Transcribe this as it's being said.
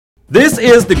This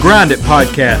is the Grind It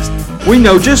Podcast. We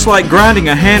know just like grinding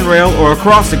a handrail or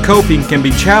across the coping can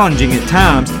be challenging at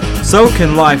times, so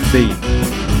can life be.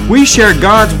 We share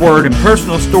God's Word and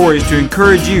personal stories to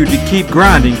encourage you to keep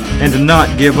grinding and to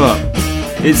not give up.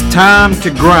 It's time to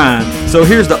grind. So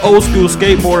here's the old school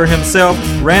skateboarder himself,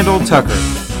 Randall Tucker.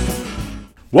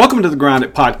 Welcome to the Grind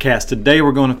It Podcast. Today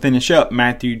we're going to finish up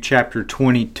Matthew chapter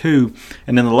 22.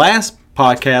 And in the last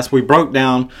podcast, we broke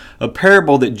down a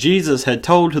parable that Jesus had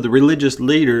told to the religious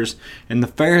leaders and the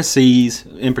Pharisees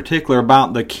in particular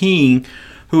about the king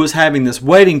who was having this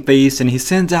wedding feast, and he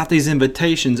sends out these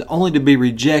invitations only to be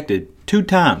rejected 2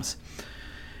 times.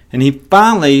 And he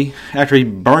finally, after he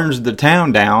burns the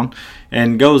town down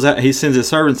and goes out, he sends his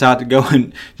servants out to go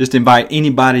and just invite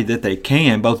anybody that they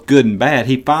can, both good and bad.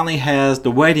 He finally has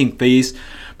the wedding feast.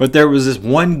 But there was this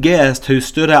one guest who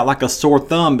stood out like a sore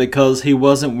thumb because he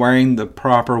wasn't wearing the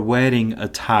proper wedding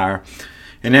attire.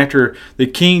 And after the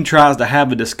king tries to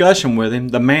have a discussion with him,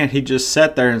 the man, he just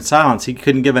sat there in silence. He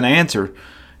couldn't give an answer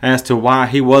as to why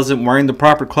he wasn't wearing the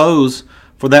proper clothes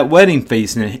for that wedding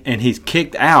feast. And he's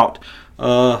kicked out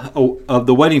of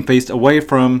the wedding feast away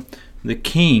from the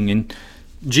king. And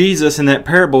Jesus, in that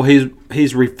parable,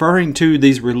 he's referring to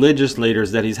these religious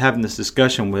leaders that he's having this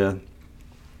discussion with,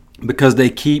 because they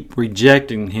keep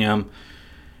rejecting him,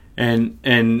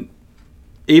 and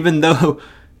even though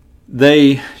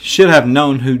they should have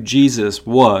known who Jesus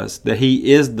was, that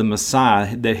he is the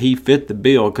Messiah, that he fit the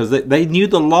bill, because they knew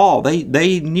the law,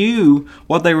 they knew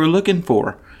what they were looking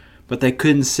for, but they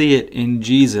couldn't see it in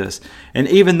Jesus. And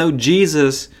even though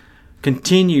Jesus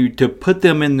continued to put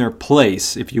them in their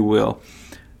place, if you will,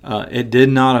 it did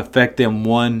not affect them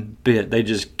one bit. They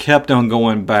just kept on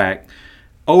going back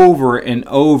over and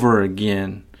over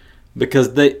again,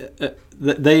 because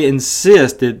they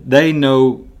insist that they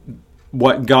know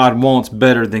what God wants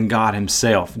better than God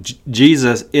himself.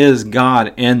 Jesus is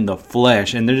God in the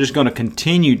flesh, and they're just going to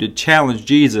continue to challenge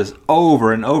Jesus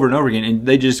over and over and over again, and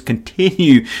they just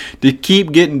continue to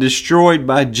keep getting destroyed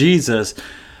by Jesus.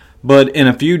 But in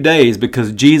a few days,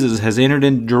 because Jesus has entered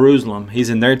into Jerusalem,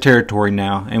 he's in their territory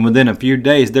now, and within a few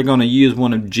days, they're going to use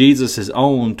one of Jesus'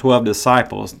 own 12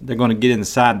 disciples. They're going to get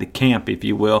inside the camp, if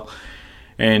you will,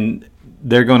 and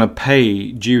they're going to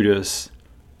pay Judas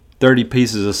 30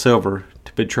 pieces of silver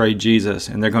to betray Jesus,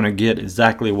 and they're going to get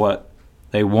exactly what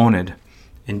they wanted.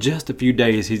 In just a few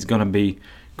days, he's going to be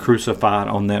crucified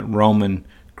on that Roman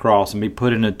cross and be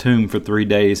put in a tomb for 3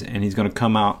 days, and he's going to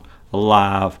come out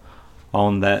alive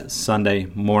on that Sunday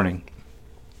morning.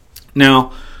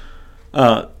 Now,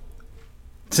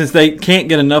 since they can't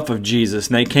get enough of Jesus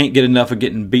and they can't get enough of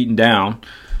getting beaten down,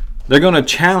 they're going to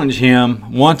challenge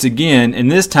him once again, and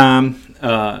this time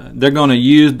they're going to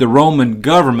use the Roman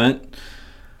government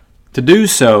to do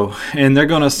so, and they're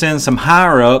going to send some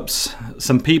higher-ups,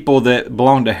 some people that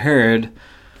belong to Herod,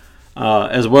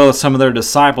 as well as some of their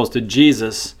disciples to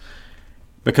Jesus,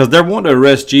 because they're wanting to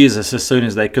arrest Jesus as soon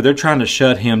as they could. They're trying to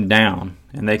shut him down,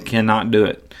 and they cannot do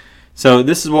it. So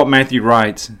this is what Matthew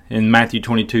writes in Matthew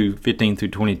 22, 15 through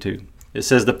 22. It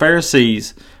says, "The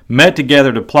Pharisees met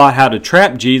together to plot how to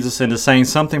trap Jesus into saying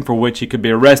something for which he could be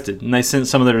arrested. And they sent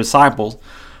some of their disciples,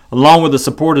 along with the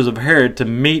supporters of Herod, to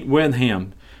meet with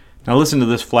him." Now listen to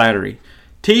this flattery.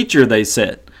 "Teacher," they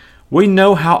said, "we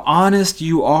know how honest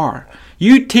you are.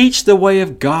 You teach the way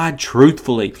of God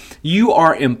truthfully. You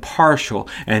are impartial,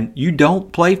 and you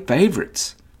don't play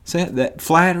favorites." See that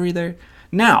flattery there?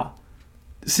 Now,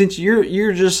 since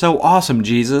you're just so awesome,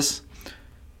 Jesus,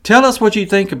 tell us what you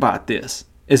think about this.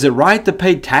 Is it right to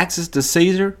pay taxes to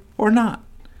Caesar or not?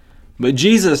 But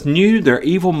Jesus knew their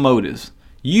evil motives.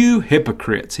 "You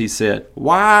hypocrites," he said,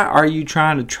 "why are you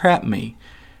trying to trap me?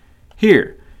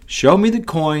 Here, show me the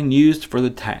coin used for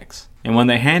the tax." And when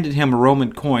they handed him a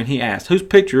Roman coin, he asked, "Whose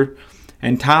picture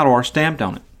and title are stamped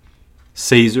on it?"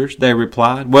 "Caesar's," they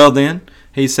replied. "Well then,"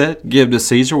 he said, "give to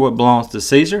Caesar what belongs to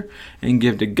Caesar, and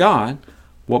give to God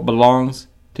what belongs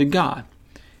to God."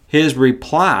 His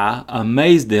reply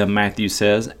amazed them, Matthew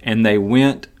says, and they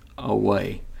went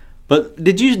away. But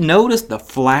did you notice the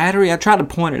flattery? I tried to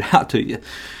point it out to you.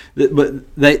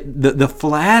 But the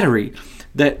flattery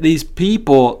that these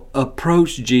people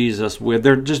approach Jesus with,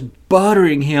 they're just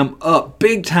buttering him up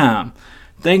big time,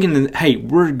 thinking that, hey,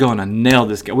 we're going to nail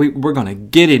this guy. We're going to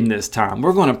get him this time.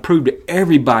 We're going to prove to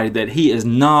everybody that he is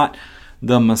not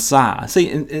the Messiah. See,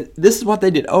 and this is what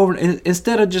they did over,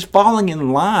 instead of just falling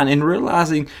in line and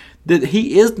realizing that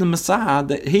he is the Messiah,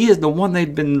 that he is the one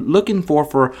they've been looking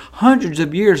for hundreds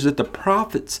of years, that the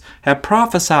prophets have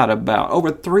prophesied about,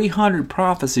 over 300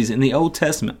 prophecies in the Old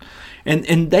Testament.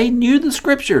 And they knew the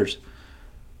scriptures,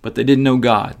 but they didn't know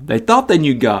God. They thought they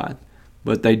knew God,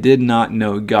 but they did not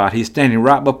know God. He's standing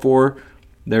right before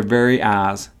their very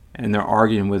eyes, and they're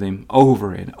arguing with him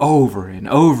over and over and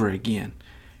over again.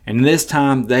 And this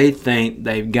time they think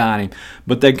they've got him.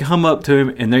 But they come up to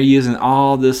him and they're using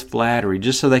all this flattery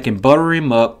just so they can butter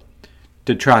him up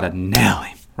to try to nail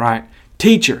him, right?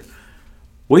 Teacher,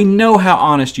 we know how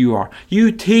honest you are.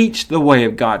 You teach the way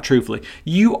of God truthfully.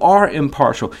 You are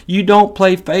impartial. You don't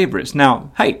play favorites.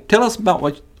 Now, hey, tell us about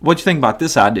what you think about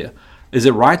this idea. Is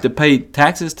it right to pay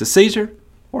taxes to Caesar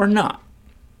or not?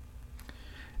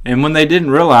 And when they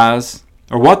didn't realize,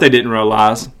 or what they didn't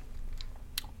realize,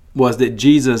 was that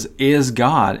Jesus is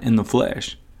God in the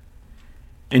flesh.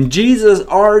 And Jesus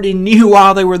already knew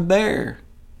while they were there.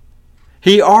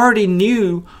 He already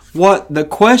knew what the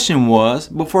question was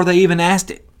before they even asked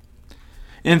it.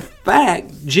 In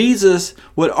fact, Jesus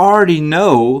would already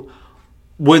know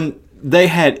when they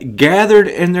had gathered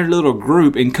in their little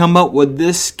group and come up with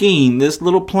this scheme, this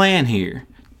little plan here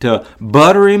to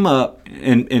butter him up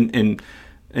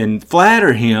and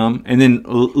flatter him and then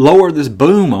lower this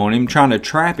boom on him, trying to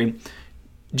trap him.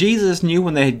 Jesus knew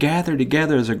when they had gathered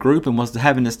together as a group and was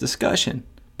having this discussion.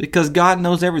 Because God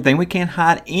knows everything. We can't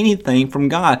hide anything from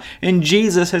God. And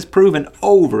Jesus has proven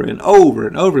over and over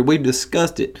and over. We've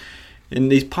discussed it in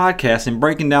these podcasts and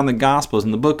breaking down the Gospels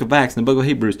and the book of Acts and the book of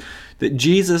Hebrews, that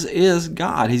Jesus is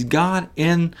God. He's God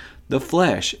in the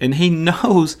flesh. And He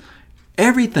knows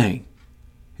everything.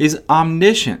 He's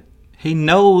omniscient. He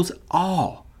knows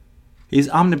all. He's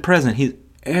omnipresent. He's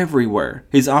everywhere.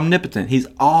 He's omnipotent. He's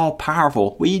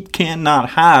all-powerful. We cannot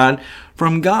hide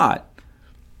from God.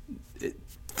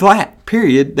 Flat,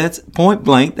 period. That's point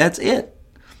blank. That's it.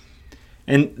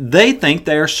 And they think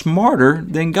they are smarter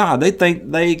than God. They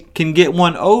think they can get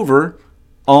one over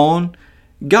on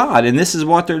God. And this is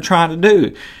what they're trying to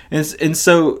do. And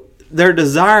so their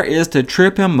desire is to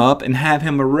trip him up and have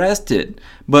him arrested.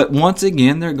 But once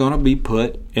again, they're going to be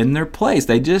put in their place.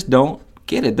 They just don't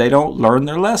get it. They don't learn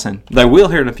their lesson. They will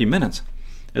here in a few minutes,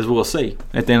 as we'll see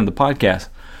at the end of the podcast.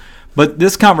 But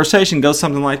this conversation goes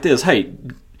something like this. Hey,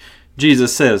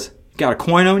 Jesus says, got a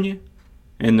coin on you?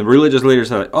 And the religious leaders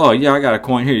say, oh, yeah, I got a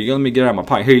coin. Here you go. Let me get it out of my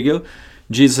pocket. Here you go.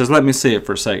 Jesus says, let me see it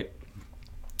for a second.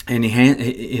 And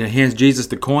he hands Jesus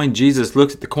the coin. Jesus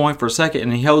looks at the coin for a second,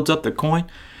 and he holds up the coin.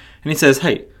 And he says,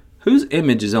 hey, whose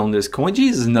image is on this coin?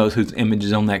 Jesus knows whose image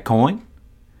is on that coin.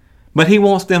 But he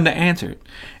wants them to answer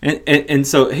it. And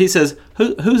so he says,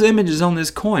 whose image is on this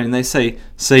coin? And they say,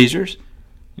 Caesar's.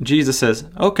 And Jesus says,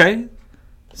 okay.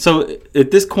 So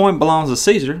if this coin belongs to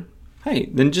Caesar, hey,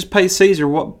 then just pay Caesar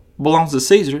what belongs to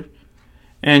Caesar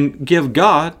and give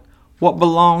God what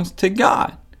belongs to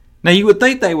God. Now you would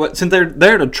think they would, since they're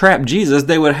there to trap Jesus,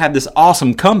 they would have this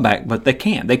awesome comeback, but they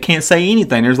can't. They can't say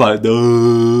anything. There's like,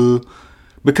 duh.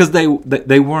 Because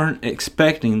they weren't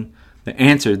expecting the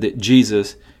answer that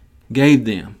Jesus gave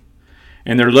them.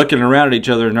 And they're looking around at each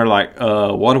other and they're like,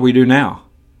 what do we do now?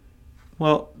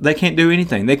 Well, they can't do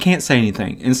anything. They can't say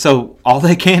anything. And so all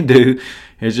they can do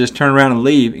is just turn around and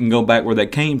leave and go back where they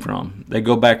came from. They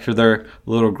go back to their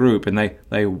little group and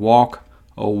they walk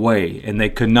away. And they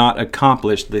could not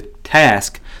accomplish the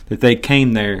task that they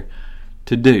came there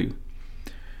to do.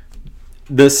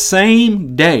 The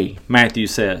same day, Matthew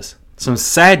says, some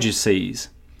Sadducees.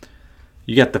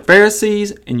 You got the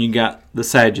Pharisees and you got the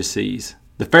Sadducees.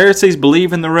 The Pharisees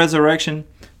believe in the resurrection.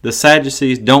 The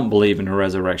Sadducees don't believe in the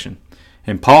resurrection.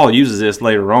 And Paul uses this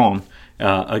later on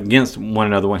against one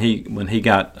another when he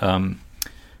got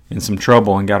in some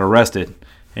trouble and got arrested.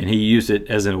 And he used it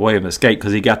as a way of escape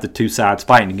because he got the two sides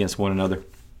fighting against one another.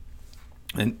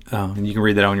 And you can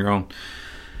read that on your own.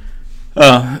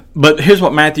 But here's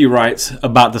what Matthew writes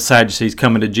about the Sadducees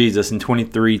coming to Jesus in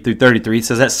 23 through 33. He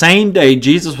says, that same day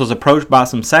Jesus was approached by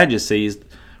some Sadducees,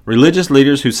 religious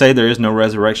leaders who say there is no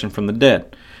resurrection from the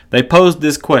dead. They posed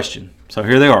this question. So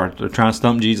here they are. They're trying to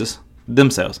stump Jesus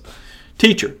themselves.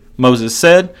 Teacher, Moses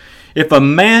said, if a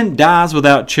man dies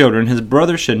without children, his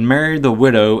brother should marry the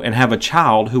widow and have a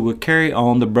child who will carry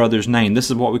on the brother's name. This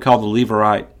is what we call the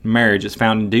Levirate marriage. It's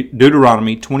found in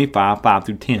Deuteronomy 25, 5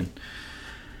 through 10.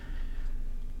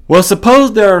 Well,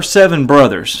 suppose there are 7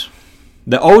 brothers.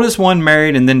 The oldest one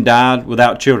married and then died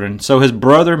without children, so his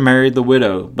brother married the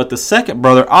widow. But the second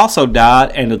brother also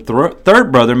died, and the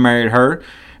third brother married her,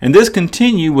 and this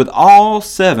continued with all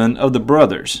 7 of the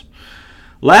brothers.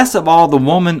 Last of all, the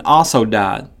woman also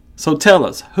died. So tell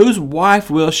us, whose wife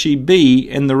will she be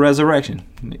in the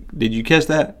resurrection? Did you catch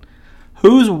that?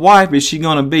 Whose wife is she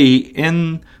going to be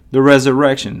in the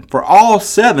resurrection? For all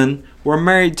 7 were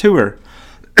married to her.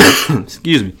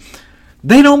 Excuse me.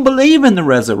 They don't believe in the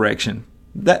resurrection.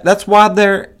 That's why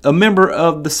they're a member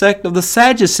of the sect of the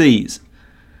Sadducees.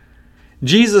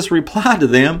 Jesus replied to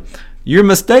them, your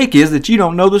mistake is that you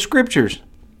don't know the Scriptures.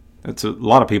 That's a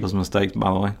lot of people's mistakes,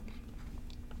 by the way.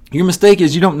 Your mistake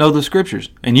is you don't know the Scriptures,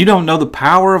 and you don't know the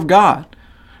power of God.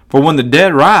 For when the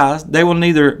dead rise, they will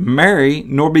neither marry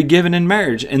nor be given in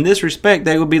marriage. In this respect,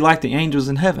 they will be like the angels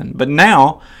in heaven. But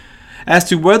now, as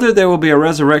to whether there will be a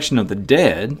resurrection of the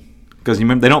dead, because you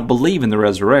remember, they don't believe in the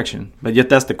resurrection, but yet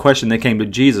that's the question they came to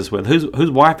Jesus with.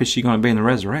 Whose wife is she going to be in the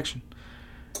resurrection?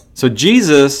 So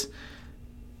Jesus,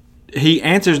 he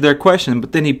answers their question,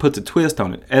 but then he puts a twist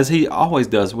on it, as he always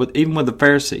does, even with the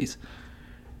Pharisees.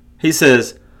 He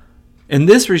says, in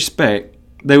this respect,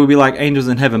 they will be like angels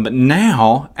in heaven. But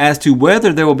now, as to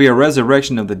whether there will be a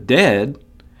resurrection of the dead,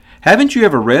 haven't you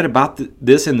ever read about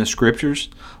this in the Scriptures?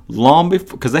 Long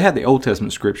before, because they had the Old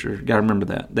Testament Scripture. You got to remember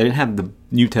that. They didn't have the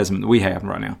New Testament that we have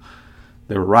right now.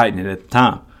 They were writing it at the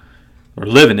time, or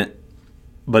living it.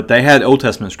 But they had Old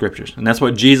Testament Scriptures, and that's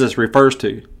what Jesus refers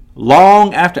to.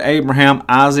 Long after Abraham,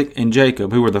 Isaac, and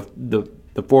Jacob, who were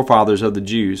the forefathers of the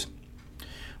Jews,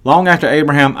 long after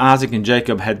Abraham, Isaac, and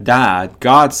Jacob had died,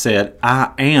 God said,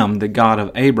 I am the God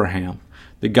of Abraham,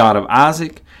 the God of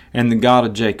Isaac, and the God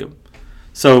of Jacob.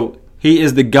 So he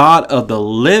is the God of the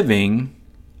living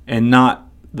and not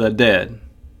the dead.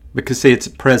 Because see, it's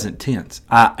present tense.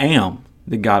 I am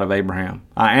the God of Abraham.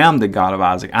 I am the God of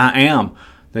Isaac. I am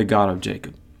the God of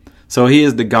Jacob. So he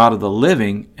is the God of the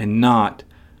living and not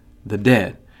the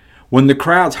dead. When the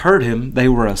crowds heard him, they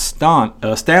were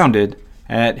astounded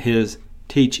at his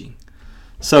teaching.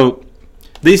 So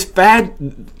these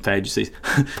Sadducees,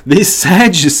 these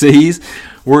Sadducees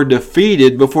were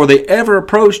defeated before they ever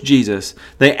approached Jesus.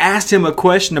 They asked him a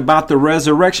question about the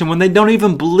resurrection when they don't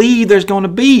even believe there's going to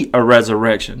be a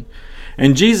resurrection.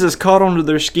 And Jesus caught on to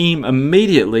their scheme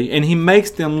immediately, and he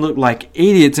makes them look like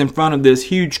idiots in front of this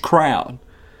huge crowd.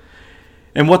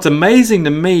 And what's amazing to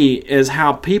me is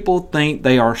how people think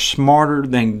they are smarter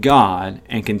than God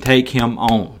and can take him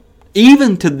on.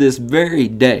 Even to this very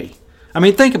day. I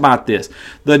mean, think about this.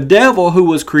 The devil, who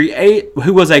was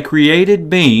a created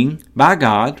being by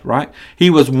God, right? He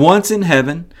was once in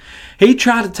heaven. He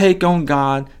tried to take on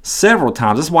God several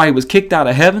times. That's why he was kicked out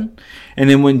of heaven. And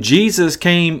then when Jesus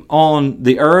came on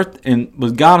the earth and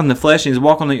was God in the flesh and he was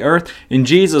walking on the earth, and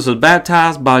Jesus was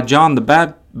baptized by John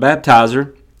the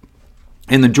Baptizer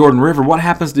in the Jordan River, what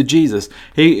happens to Jesus?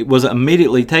 He was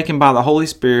immediately taken by the Holy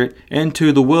Spirit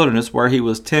into the wilderness where he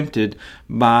was tempted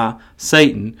by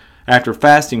Satan after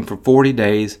fasting for 40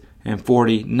 days and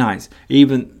 40 nights.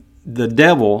 Even the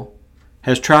devil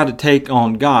has tried to take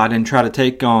on God and try to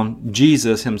take on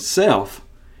Jesus himself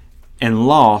and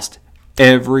lost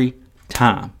every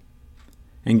time.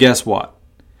 And guess what?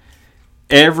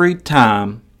 Every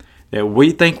time that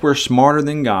we think we're smarter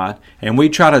than God and we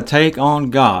try to take on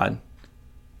God,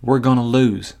 we're going to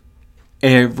lose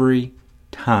every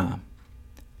time.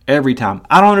 Every time.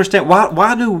 I don't understand.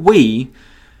 Why do we,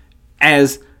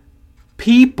 as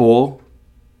people,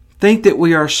 think that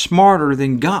we are smarter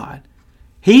than God?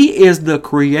 He is the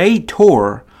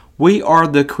creator. We are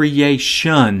the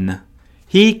creation.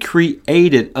 He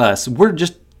created us. We're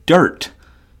just dirt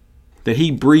that he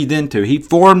breathed into. He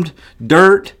formed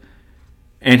dirt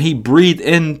and he breathed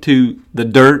into the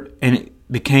dirt and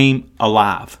it became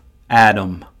alive.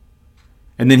 Adam.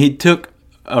 And then he took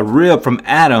a rib from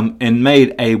Adam and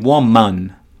made a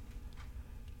woman.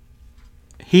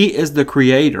 He is the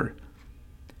creator.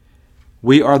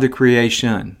 We are the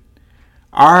creation.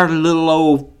 Our little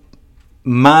old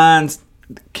minds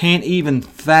can't even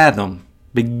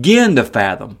begin to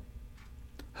fathom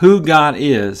who God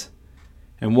is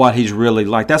and what he's really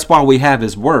like. That's why we have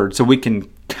his word, so we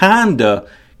can kind of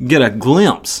get a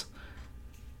glimpse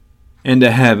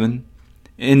into heaven,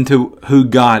 into who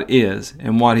God is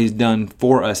and what he's done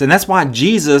for us. And that's why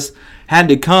Jesus had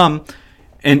to come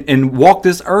and walk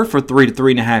this earth for 3 to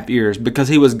 3.5 years, because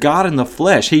he was God in the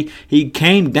flesh. He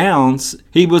came down.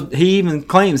 He even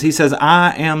claims, he says,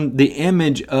 I am the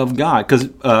image of God. Because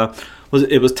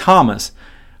it was Thomas,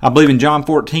 I believe in John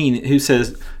 14, who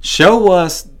says, show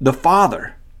us the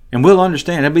Father and we'll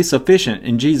understand. It'll be sufficient.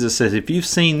 And Jesus says, if you've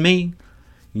seen me,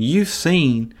 you've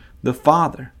seen the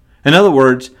Father. In other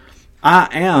words, I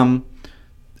am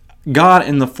God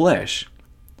in the flesh.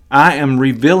 I am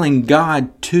revealing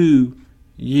God to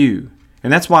you.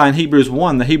 And that's why in Hebrews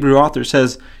 1, the Hebrew author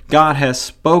says, God has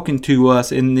spoken to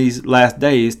us in these last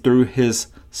days through his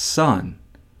Son.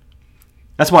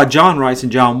 That's why John writes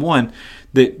in John 1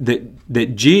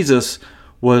 that Jesus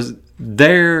was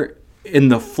there in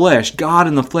the flesh, God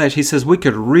in the flesh. He says we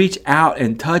could reach out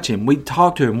and touch him. We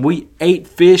talked to him. We ate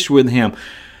fish with him.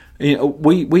 You know,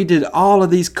 we did all of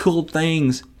these cool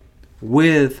things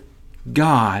with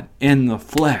God in the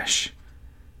flesh.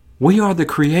 We are the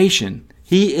creation.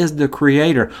 He is the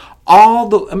creator.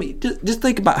 Just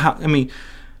think about how,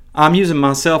 I'm using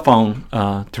my cell phone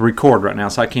to record right now,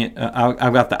 so I can't,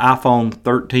 I've got the iPhone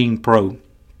 13 Pro.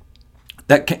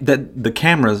 The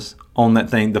cameras on that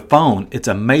thing, the phone, it's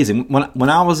amazing. When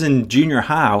I was in junior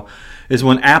high is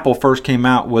when Apple first came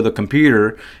out with a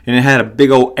computer, and it had a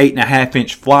big old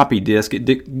 8.5-inch floppy disk. It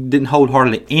didn't hold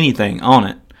hardly anything on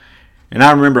it. And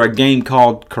I remember a game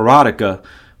called Karateka,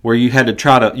 where you had to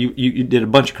try to, you did a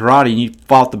bunch of karate and you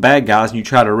fought the bad guys and you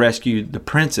tried to rescue the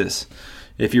princess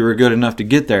if you were good enough to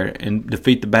get there and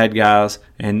defeat the bad guys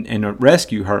and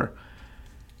rescue her.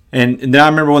 And then I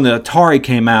remember when the Atari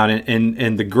came out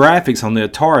and the graphics on the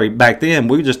Atari back then,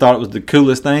 we just thought it was the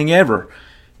coolest thing ever.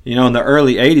 In the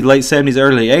early 80s, late 70s,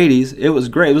 early 80s, it was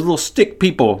great. It was little stick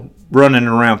people running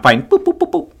around fighting. Boop, boop,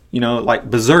 boop, boop.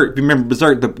 Like Berserk. If you remember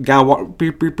Berserk, the guy walked,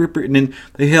 beep, beep, beep, and then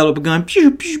they held up a gun,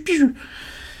 pew, pew, pew.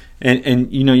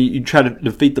 And you try to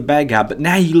defeat the bad guy. But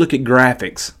now you look at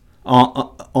graphics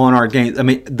on our games.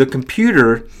 The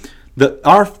computer,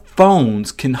 our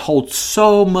phones can hold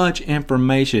so much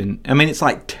information. It's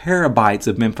like terabytes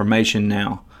of information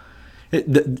now.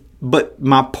 But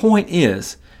my point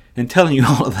is, in telling you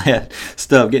all of that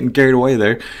stuff, getting carried away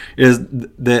there, is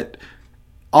that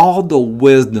all the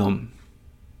wisdom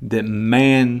that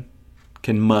man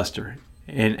can muster,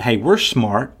 and hey, we're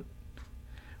smart.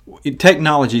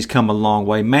 Technology's come a long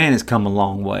way. Man has come a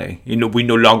long way. We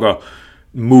no longer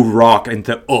move rock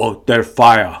into, they're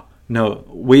fire. No,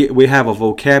 we have a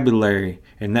vocabulary,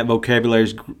 and that vocabulary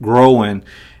is growing,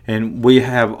 and we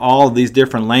have all these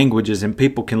different languages, and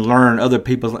people can learn other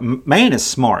people's. Man is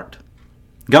smart.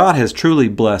 God has truly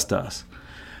blessed us.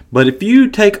 But if you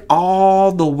take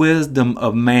all the wisdom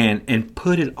of man and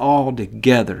put it all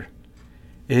together,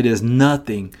 it is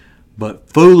nothing but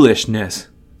foolishness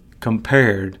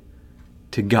compared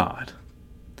to God.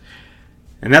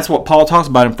 And that's what Paul talks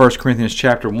about in 1 Corinthians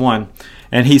chapter 1.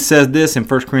 And he says this in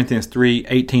 1 Corinthians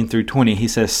 3:18 through 20. He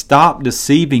says, "Stop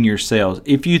deceiving yourselves.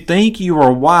 If you think you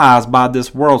are wise by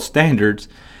this world's standards,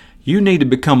 you need to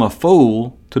become a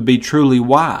fool to be truly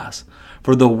wise.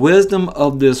 For the wisdom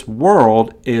of this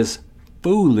world is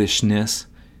foolishness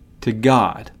to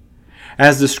God.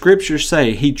 As the scriptures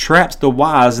say, He traps the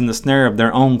wise in the snare of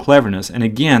their own cleverness. And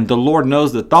again, the Lord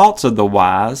knows the thoughts of the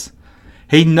wise.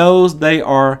 He knows they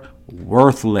are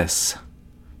worthless."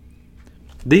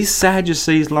 These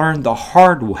Sadducees learned the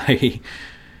hard way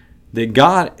that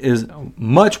God is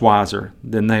much wiser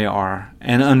than they are.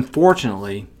 And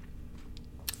unfortunately,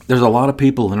 there's a lot of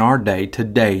people in our day,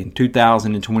 today, in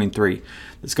 2023,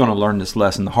 that's going to learn this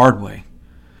lesson the hard way.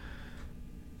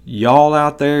 Y'all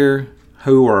out there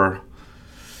who are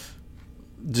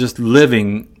just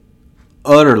living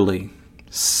utterly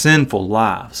sinful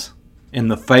lives in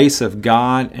the face of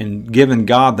God and giving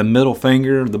God the middle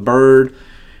finger, the bird,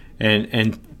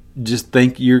 and just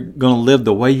think you're going to live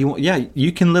the way you want. Yeah,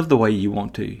 you can live the way you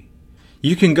want to.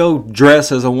 You can go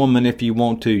dress as a woman if you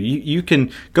want to. You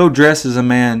can go dress as a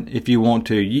man if you want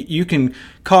to. You can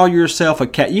call yourself a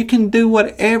cat. You can do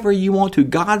whatever you want to.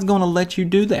 God's going to let you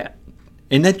do that.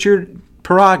 And that's your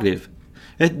prerogative.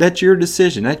 That's your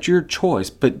decision. That's your choice.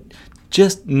 But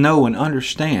just know and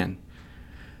understand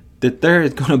that there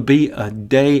is going to be a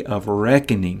day of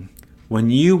reckoning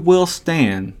when you will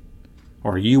stand,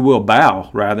 or you will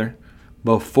bow, rather,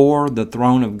 before the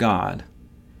throne of God.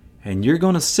 And you're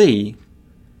going to see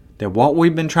that what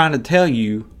we've been trying to tell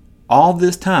you all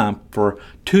this time for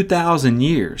 2,000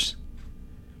 years,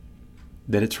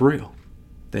 that it's real,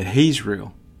 that He's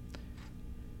real.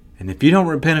 And if you don't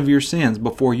repent of your sins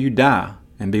before you die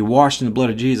and be washed in the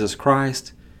blood of Jesus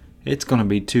Christ, it's going to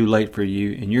be too late for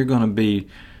you, and you're going to be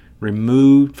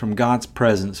removed from God's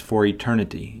presence for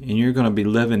eternity. And you're going to be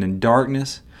living in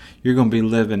darkness. You're going to be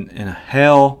living in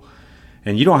hell.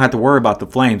 And you don't have to worry about the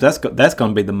flames. That's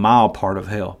going to be the mild part of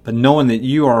hell. But knowing that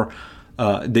you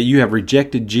have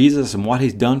rejected Jesus and what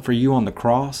He's done for you on the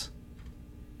cross,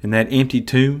 in that empty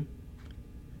tomb,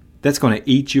 that's going to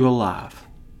eat you alive.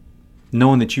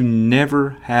 Knowing that you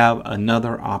never have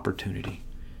another opportunity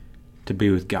to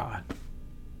be with God,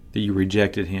 that you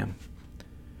rejected Him.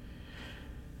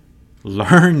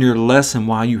 Learn your lesson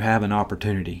while you have an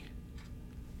opportunity.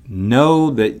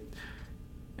 Know that,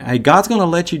 hey, God's going to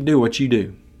let you do what you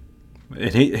do.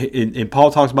 And Paul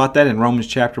talks about that in Romans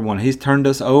chapter 1. He's turned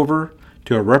us over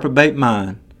to a reprobate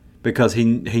mind because he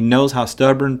knows how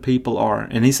stubborn people are.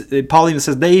 And Paul even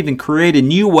says they even created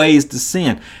new ways to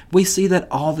sin. We see that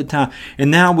all the time. And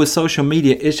now with social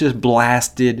media, it's just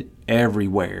blasted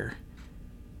everywhere.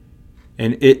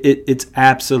 And it's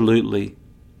absolutely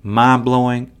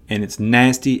mind-blowing, and it's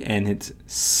nasty, and it's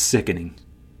sickening.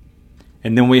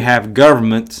 And then we have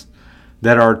governments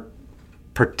that are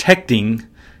protecting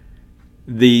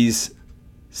these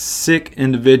sick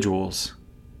individuals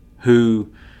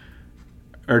who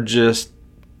are just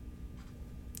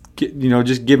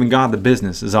giving God the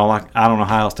business is all I don't know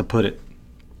how else to put it.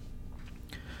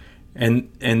 And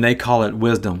they call it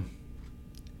wisdom.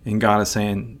 And God is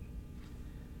saying,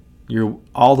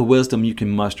 all the wisdom you can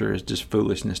muster is just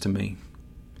foolishness to me.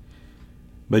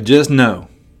 But just know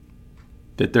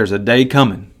that there's a day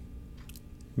coming.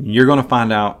 You're going to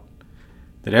find out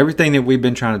that everything that we've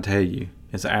been trying to tell you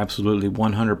is absolutely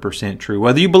 100% true.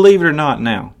 Whether you believe it or not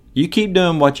now, you keep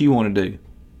doing what you want to do.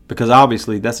 Because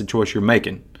obviously that's a choice you're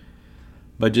making.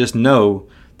 But just know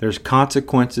there's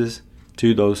consequences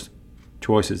to those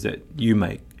choices that you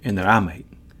make and that I make.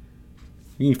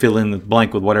 You can fill in the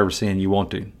blank with whatever sin you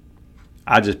want to.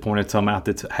 I just pointed some out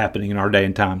that's happening in our day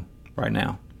and time right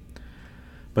now.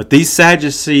 But these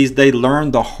Sadducees, they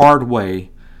learned the hard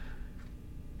way.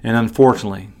 And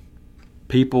unfortunately,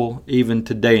 people even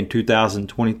today in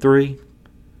 2023,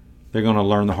 they're going to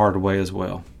learn the hard way as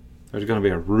well. There's going to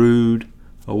be a rude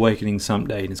awakening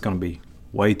someday, and it's going to be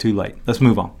way too late. Let's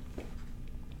move on.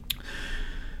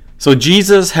 So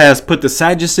Jesus has put the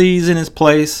Sadducees in his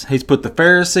place. He's put the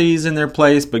Pharisees in their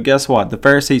place. But guess what? The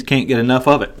Pharisees can't get enough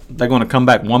of it. They're going to come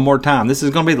back one more time. This is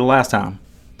going to be the last time,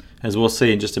 as we'll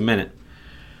see in just a minute.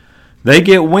 They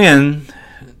get wind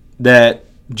that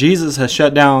Jesus has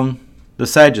shut down the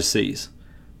Sadducees.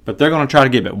 But they're going to try to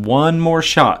give it one more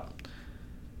shot.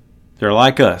 They're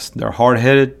like us. They're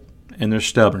hard-headed and they're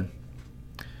stubborn.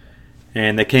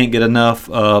 And they can't get enough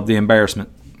of the embarrassment,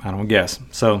 I don't guess.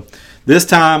 So this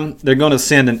time they're going to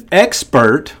send an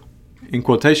expert, in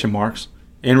quotation marks,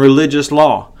 in religious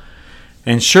law.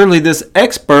 And surely this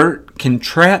expert can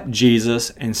trap Jesus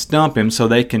and stump him so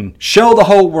they can show the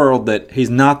whole world that he's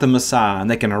not the Messiah, and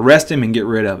they can arrest him and get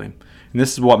rid of him. And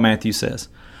this is what Matthew says.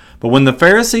 But when the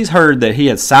Pharisees heard that he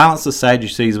had silenced the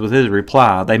Sadducees with his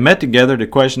reply, they met together to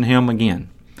question him again.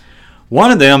 One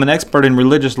of them, an expert in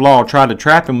religious law, tried to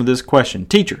trap him with this question,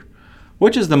 "Teacher,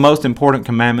 which is the most important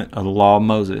commandment of the law of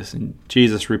Moses?" And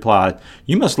Jesus replied,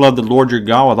 "You must love the Lord your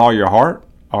God with all your heart,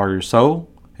 all your soul,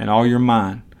 and all your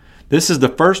mind. This is the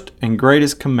first and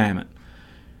greatest commandment."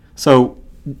 So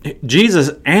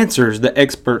Jesus answers the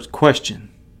expert's question.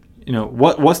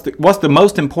 What's the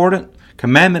most important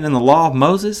commandment in the law of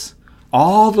Moses?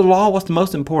 All the law, what's the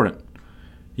most important?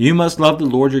 You must love the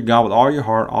Lord your God with all your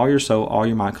heart, all your soul, all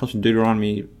your mind. It comes from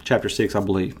Deuteronomy chapter 6, I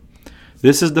believe.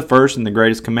 This is the first and the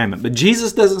greatest commandment. But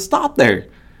Jesus doesn't stop there.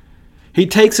 He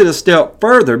takes it a step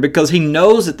further because he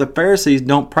knows that the Pharisees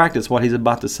don't practice what he's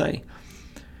about to say.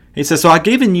 He says, so I've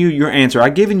given you your answer.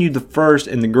 I've given you the first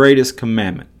and the greatest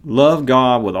commandment. Love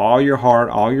God with all your heart,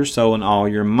 all your soul, and all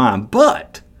your mind.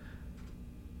 But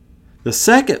the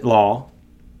second law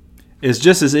is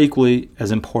just as equally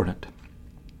as important.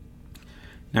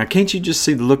 Now, can't you just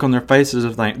see the look on their faces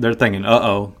of they're thinking,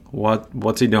 uh-oh,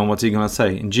 what's he doing? What's he going to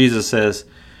say? And Jesus says,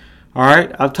 all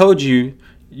right, I've told you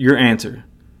your answer.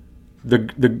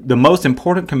 The most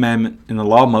important commandment in the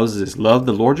law of Moses is love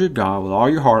the Lord your God with all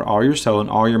your heart, all your soul, and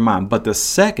all your mind. But the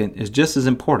second is just as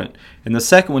important. And the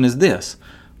second one is this: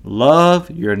 love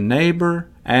your neighbor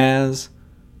as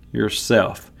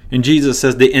yourself. And Jesus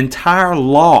says the entire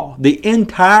law,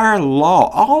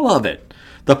 all of it,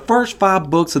 the first 5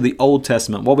 books of the Old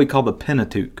Testament, what we call the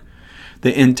Pentateuch,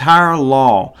 the entire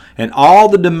law and all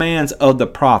the demands of the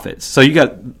prophets. So you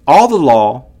got all the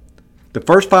law, the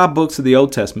first 5 books of the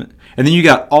Old Testament, and then you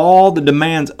got all the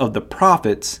demands of the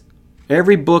prophets.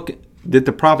 Every book that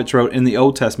the prophets wrote in the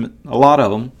Old Testament, a lot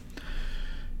of them,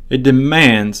 it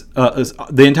demands,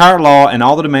 the entire law and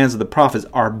all the demands of the prophets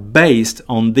are based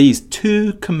on these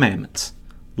 2 commandments.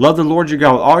 Love the Lord your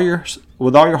God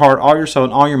with all your heart, all your soul,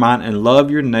 and all your mind, and love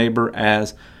your neighbor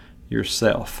as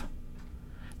yourself.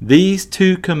 These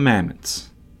 2 commandments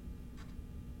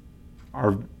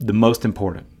are the most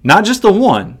important. Not just the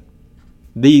one,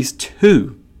 these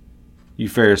 2, you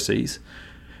Pharisees.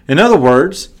 In other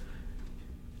words,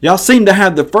 y'all seem to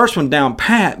have the first one down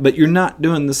pat, but you're not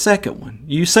doing the second one.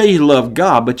 You say you love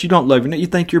God, but you don't love your neighbor. You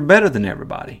think you're better than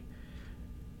everybody.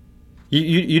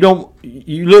 You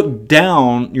look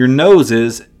down your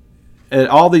noses at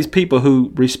all these people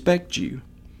who respect you.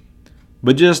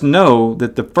 But just know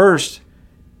that the first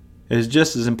is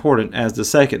just as important as the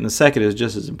second, and the second is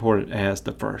just as important as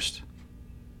the first.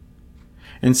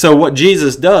 And so what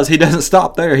Jesus does, he doesn't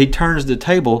stop there. He turns the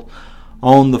table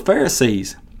on the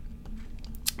Pharisees.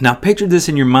 Now picture this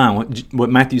in your mind, what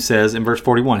Matthew says in verse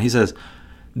 41. He says,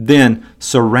 Then,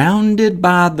 surrounded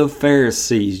by the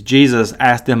Pharisees, Jesus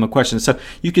asked them a question. So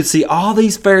you could see all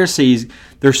these Pharisees,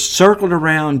 they're circled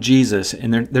around Jesus,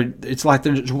 and it's like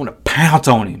they just want to pounce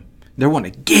on him. They want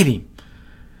to get him.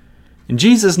 And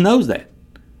Jesus knows that.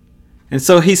 And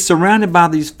so he's surrounded by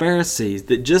these Pharisees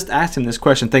that just asked him this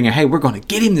question, thinking, hey, we're going to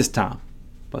get him this time.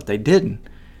 But they didn't.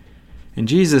 And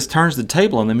Jesus turns the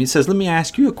table on them. He says, let me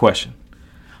ask you a question.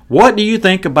 What do you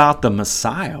think about the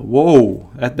Messiah? Whoa,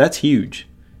 that's huge.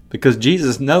 Because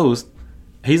Jesus knows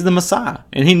he's the Messiah.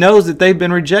 And he knows that they've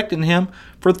been rejecting him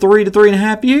for 3 to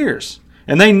 3.5 years.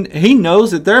 And he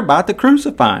knows that they're about to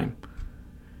crucify him.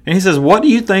 And he says, what do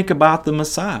you think about the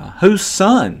Messiah? Whose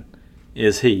son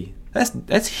is he? That's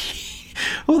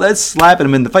slapping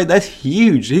him in the face. That's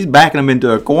huge. He's backing him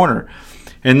into a corner.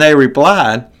 And they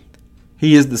replied,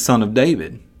 he is the son of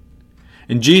David.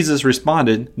 And Jesus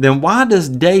responded, then why does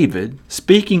David,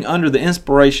 speaking under the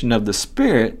inspiration of the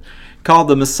Spirit, call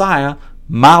the Messiah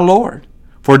my Lord?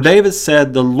 For David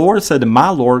said, the Lord said to my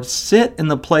Lord, sit in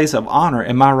the place of honor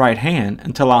at my right hand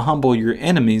until I humble your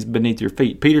enemies beneath your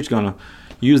feet. Peter's going to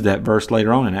use that verse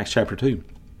later on in Acts chapter 2.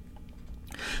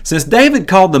 Since David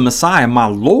called the Messiah my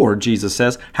Lord, Jesus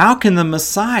says, how can the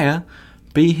Messiah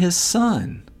be his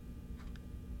son?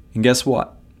 And guess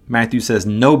what? Matthew says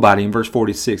nobody, in verse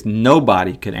 46,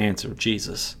 nobody could answer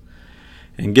Jesus.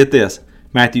 And get this,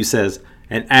 Matthew says,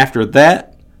 and after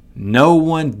that, no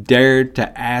one dared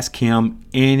to ask him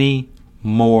any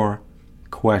more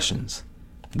questions.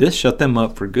 This shut them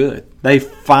up for good. They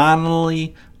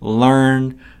finally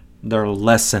learned their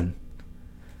lesson.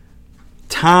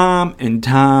 Time and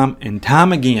time and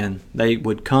time again, they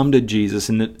would come to Jesus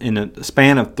in a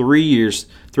span of 3 years,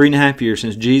 3.5 years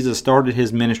since Jesus started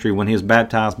his ministry when he was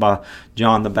baptized by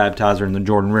John the Baptizer in the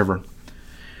Jordan River.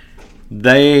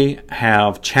 They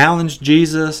have challenged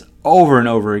Jesus over and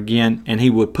over again, and he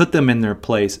would put them in their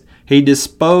place. He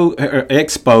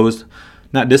exposed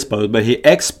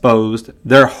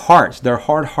their hearts, their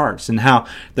hard hearts, and how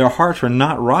their hearts were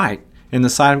not right in the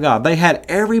sight of God. They had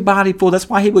everybody fooled. That's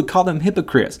why he would call them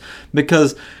hypocrites,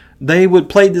 because they would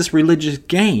play this religious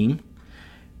game,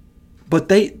 but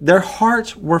their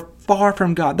hearts were far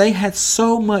from God. They had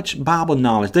so much Bible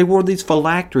knowledge. They wore these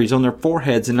phylacteries on their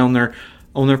foreheads and on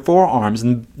their forearms.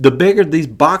 And the bigger these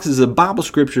boxes of Bible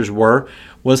scriptures were,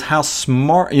 was how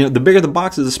smart, the bigger the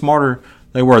boxes, the smarter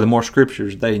they were, the more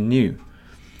scriptures they knew.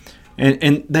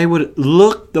 And they would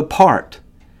look the part.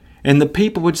 And the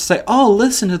people would say, oh,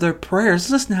 listen to their prayers.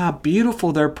 Listen to how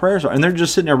beautiful their prayers are. And they're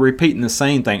just sitting there repeating the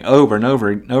same thing over and over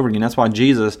and over again. That's why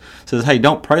Jesus says, hey,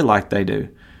 don't pray like they do.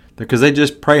 Because they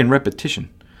just pray in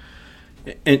repetition.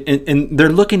 And they're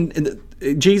looking,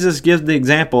 Jesus gives the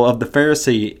example of the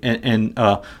Pharisee and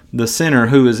the sinner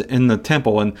who is in the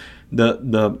temple. And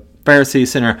the Pharisee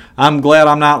sinner, I'm glad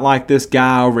I'm not like this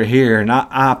guy over here. And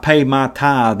I pay my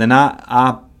tithe. And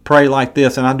I pray like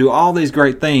this, and I do all these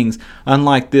great things,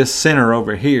 unlike this sinner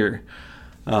over here.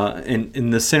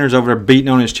 And the sinner's over there beating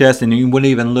on his chest, and he wouldn't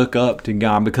even look up to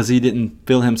God because he didn't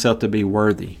feel himself to be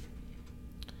worthy.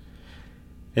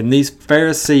 And these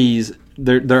Pharisees,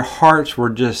 their hearts were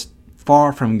just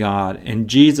far from God, and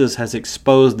Jesus has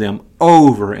exposed them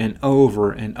over and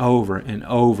over and over and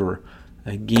over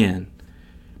again.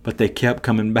 But they kept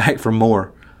coming back for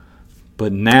more.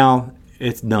 But now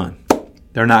it's done.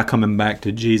 They're not coming back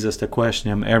to Jesus to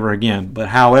question him ever again. But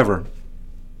however,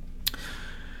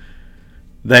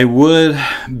 they would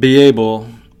be able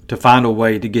to find a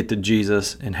way to get to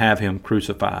Jesus and have him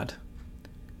crucified.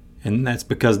 And that's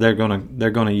because they're going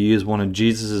to use one of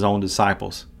Jesus' own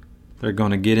disciples. They're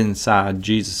going to get inside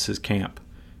Jesus' camp.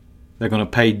 They're going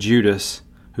to pay Judas,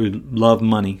 who loved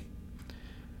money.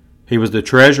 He was the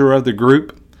treasurer of the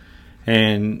group,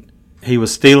 and he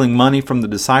was stealing money from the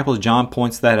disciples. John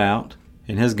points that out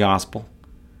in his gospel.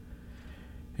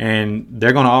 And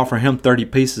they're going to offer him 30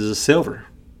 pieces of silver.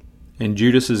 And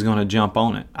Judas is going to jump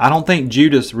on it. I don't think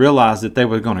Judas realized that they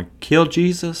were going to kill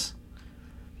Jesus.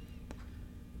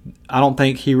 I don't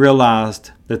think he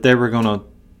realized that they were going to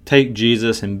take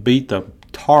Jesus and beat the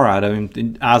tar out of him.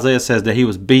 And Isaiah says that he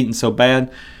was beaten so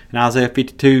bad in Isaiah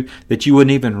 52 that you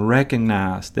wouldn't even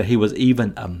recognize that he was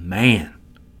even a man.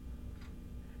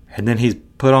 And then he's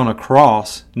put on a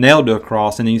cross, nailed to a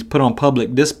cross, and he's put on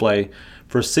public display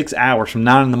for 6 hours, from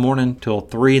 9 in the morning till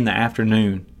 3 in the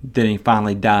afternoon. Then he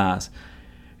finally dies.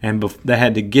 And they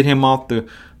had to get him off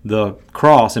the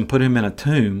cross and put him in a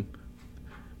tomb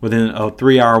within a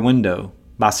 3-hour window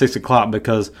by 6 o'clock,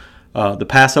 because the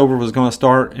Passover was going to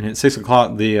start, and at 6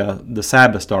 o'clock the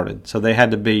Sabbath started. So they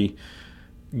had to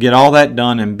get all that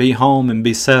done and be home and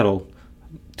be settled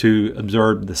to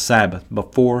observe the Sabbath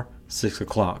before 6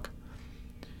 o'clock.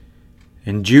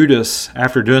 And Judas,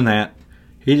 after doing that,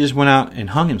 he just went out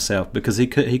and hung himself because he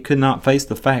could not face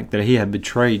the fact that he had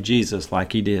betrayed Jesus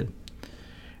like he did.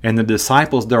 And the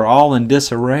disciples, they're all in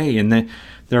disarray, and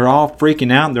they're all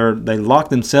freaking out. They lock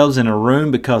themselves in a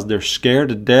room because they're scared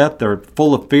to death. They're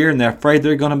full of fear, and they're afraid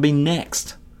they're going to be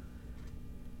next.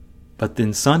 But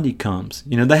then Sunday comes.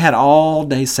 They had all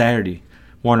day Saturday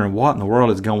wondering what in the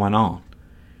world is going on.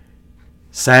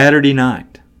 Saturday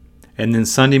night. And then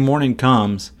Sunday morning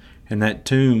comes, and that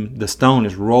tomb, the stone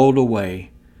is rolled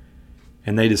away,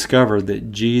 and they discover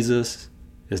that Jesus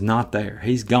is not there.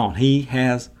 He's gone. He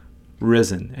has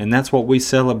risen. And that's what we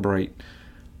celebrate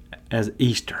as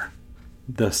Easter.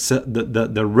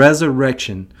 The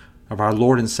resurrection of our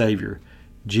Lord and Savior,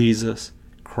 Jesus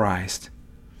Christ.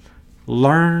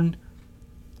 Learn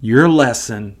your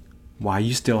lesson while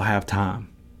you still have time.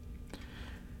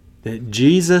 That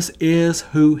Jesus is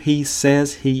who He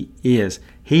says He is.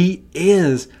 He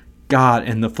is God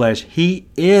in the flesh. He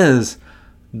is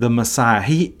the Messiah.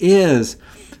 He is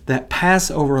that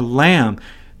Passover lamb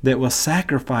that was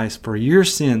sacrificed for your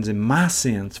sins and my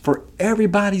sins, for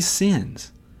everybody's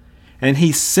sins. And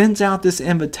He sends out this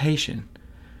invitation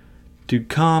to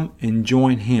come and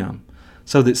join Him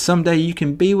so that someday you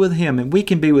can be with Him and we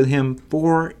can be with Him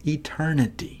for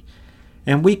eternity.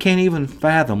 And we can't even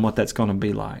fathom what that's going to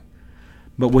be like.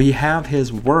 But we have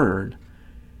His Word.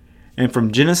 And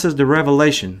from Genesis to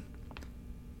Revelation,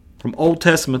 from Old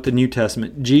Testament to New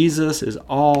Testament, Jesus is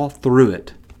all through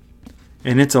it.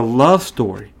 And it's a love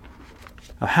story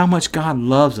of how much God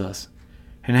loves us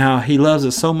and how He loves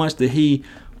us so much that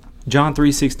John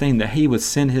 3:16, that He would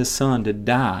send His Son to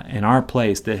die in our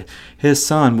place, that His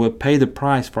Son would pay the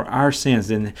price for our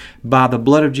sins. And by the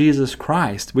blood of Jesus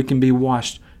Christ, we can be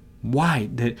washed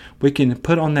white, that we can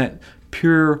put on that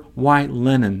pure white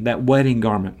linen, that wedding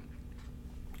garment.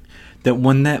 That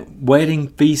when that wedding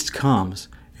feast comes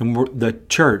and the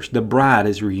church, the bride,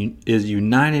 is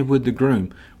united with the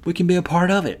groom, we can be a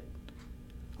part of it.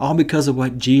 All because of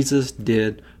what Jesus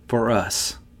did for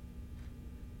us.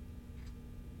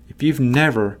 If you've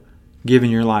never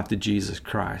given your life to Jesus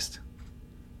Christ,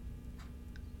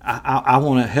 I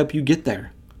want to help you get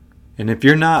there. And if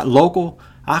you're not local,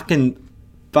 I can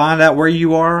find out where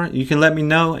you are. You can let me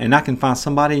know, and I can find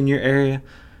somebody in your area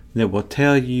that will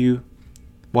tell you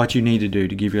what you need to do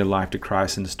to give your life to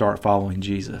Christ and to start following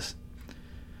Jesus.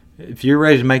 If you're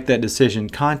ready to make that decision,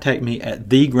 contact me at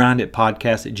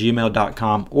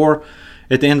thegrinditpodcast@gmail.com, or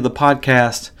at the end of the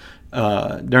podcast,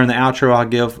 during the outro, I'll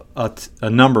give a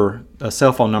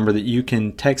cell phone number that you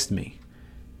can text me.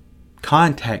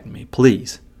 Contact me,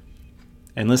 please,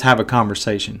 and let's have a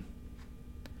conversation.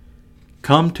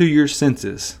 Come to your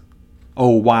senses, O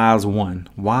wise one,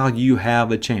 while you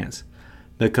have a chance,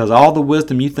 because all the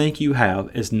wisdom you think you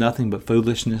have is nothing but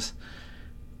foolishness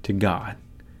to God.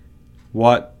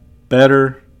 What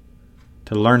better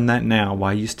to learn that now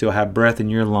while you still have breath in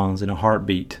your lungs and a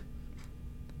heartbeat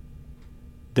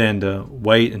than to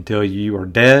wait until you are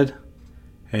dead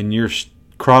and you're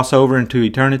cross over into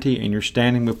eternity and you're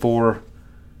standing before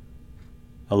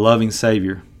a loving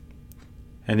Savior,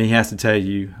 and He has to tell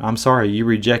you, I'm sorry, you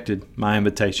rejected my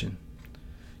invitation.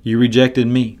 You rejected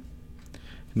me.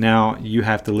 Now you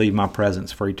have to leave my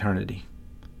presence for eternity.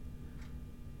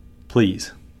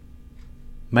 Please,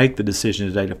 make the decision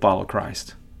today to follow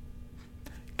Christ.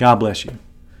 God bless you.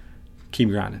 Keep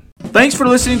grinding. Thanks for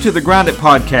listening to the Grind It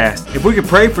Podcast. If we could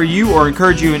pray for you or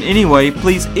encourage you in any way,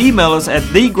 please email us at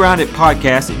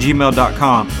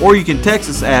thegrinditpodcast@gmail.com, or you can text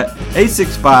us at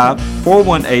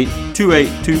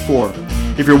 865-418-2824.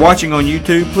 If you're watching on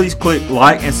YouTube, please click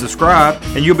like and subscribe,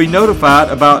 and you'll be notified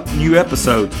about new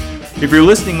episodes. If you're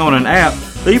listening on an app,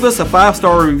 leave us a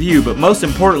 5-star review, but most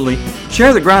importantly,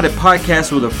 share the Grind It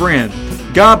Podcast with a friend.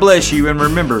 God bless you, and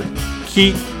remember,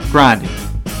 keep grinding.